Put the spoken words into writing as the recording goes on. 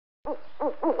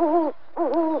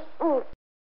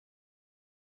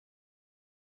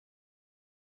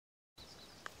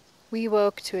We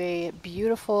woke to a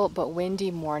beautiful but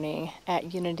windy morning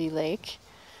at Unity Lake,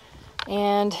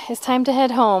 and it's time to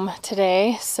head home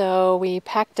today, so we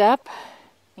packed up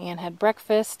and had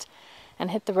breakfast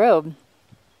and hit the road.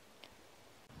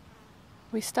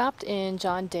 We stopped in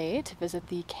John Day to visit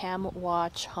the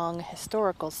Chung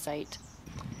historical site.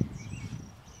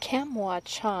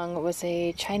 Chung was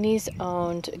a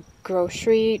Chinese-owned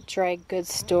grocery, dry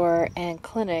goods store, and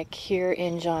clinic here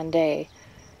in John Day.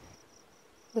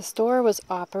 The store was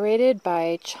operated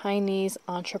by Chinese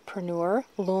entrepreneur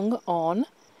Lung On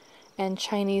and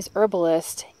Chinese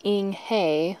herbalist Ying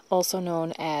He, also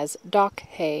known as Doc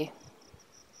He.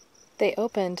 They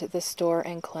opened the store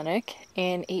and clinic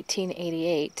in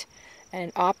 1888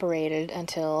 and operated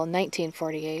until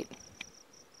 1948.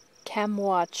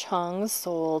 Chung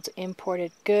sold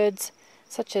imported goods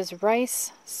such as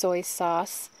rice, soy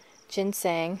sauce,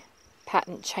 ginseng,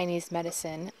 patent Chinese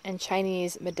medicine, and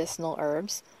Chinese medicinal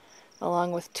herbs,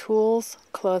 along with tools,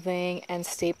 clothing, and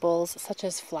staples such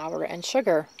as flour and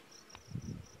sugar.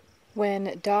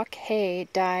 When Doc He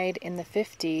died in the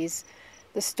 50s,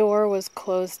 the store was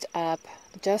closed up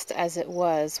just as it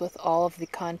was, with all of the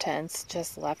contents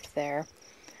just left there.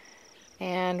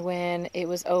 And when it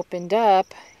was opened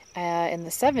up in the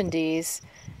 70s,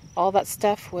 all that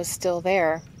stuff was still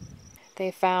there. They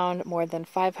found more than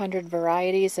 500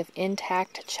 varieties of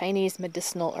intact Chinese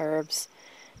medicinal herbs,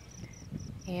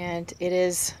 and it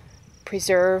is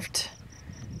preserved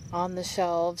on the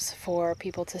shelves for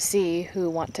people to see who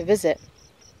want to visit.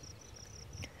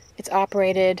 It's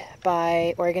operated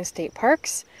by Oregon State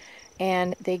Parks,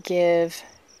 and they give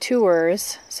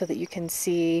tours so that you can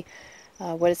see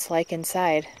what it's like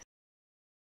inside.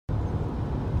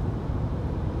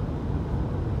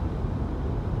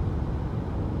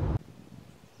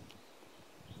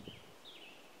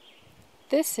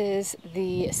 This is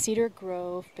the Cedar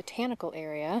Grove Botanical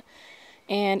Area,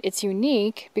 and it's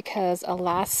unique because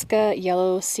Alaska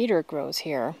yellow cedar grows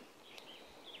here.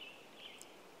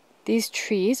 These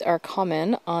trees are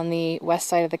common on the west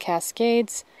side of the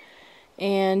Cascades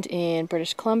and in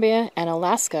British Columbia and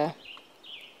Alaska.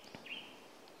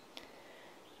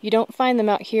 You don't find them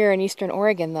out here in eastern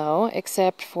Oregon though,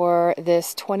 except for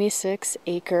this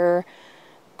 26-acre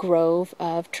grove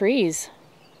of trees.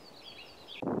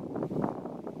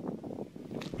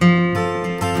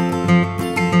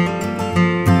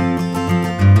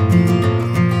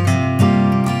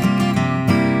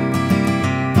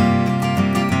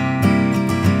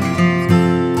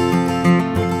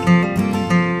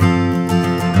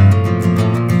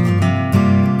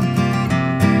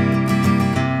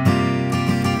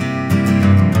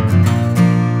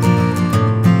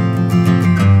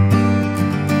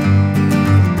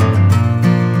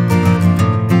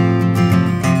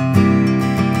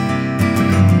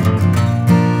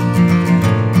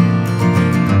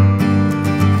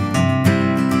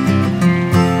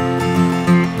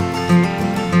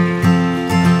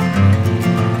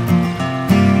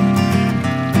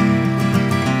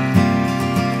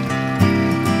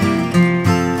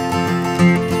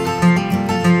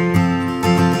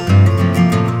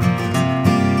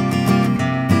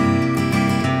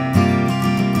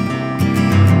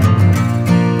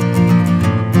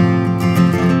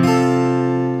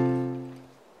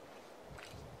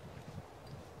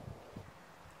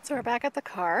 So we're back at the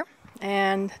car,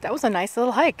 and that was a nice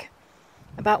little hike.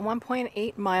 About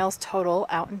 1.8 miles total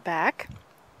out and back.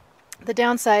 The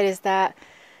downside is that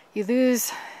you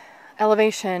lose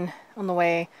elevation on the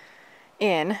way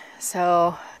in,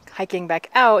 so hiking back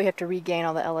out you have to regain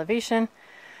all the elevation,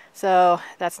 so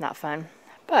that's not fun.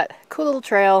 But cool little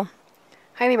trail,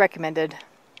 highly recommended.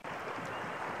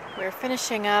 We're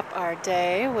finishing up our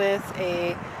day with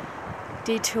a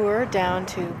detour down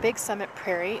to Big Summit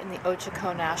Prairie in the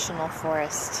Ochako National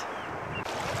Forest.